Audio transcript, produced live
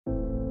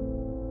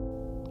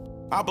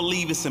I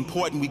believe it's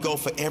important we go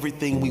for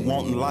everything we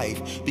want in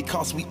life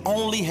because we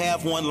only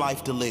have one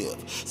life to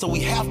live. So we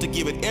have to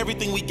give it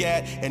everything we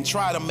got and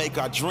try to make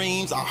our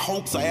dreams, our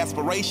hopes, our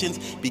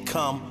aspirations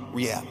become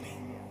reality.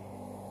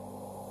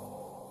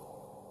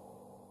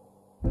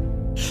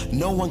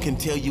 No one can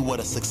tell you what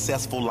a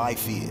successful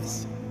life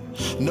is.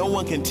 No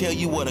one can tell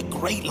you what a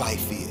great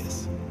life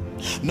is.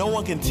 No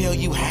one can tell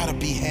you how to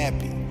be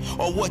happy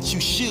or what you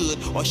should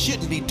or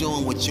shouldn't be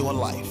doing with your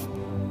life.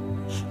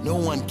 No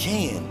one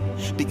can,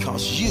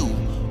 because you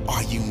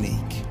are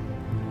unique.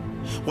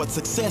 What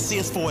success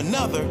is for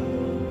another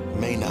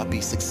may not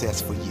be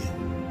success for you.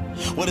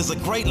 What is a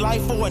great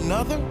life for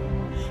another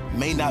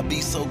may not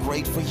be so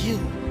great for you.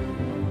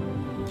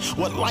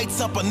 What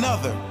lights up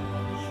another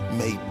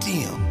may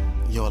dim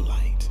your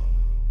light.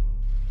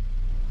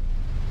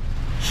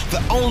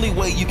 The only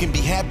way you can be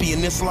happy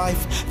in this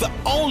life, the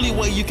only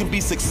way you can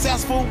be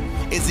successful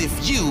is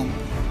if you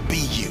be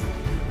you.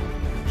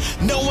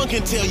 No one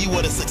can tell you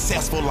what a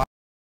successful life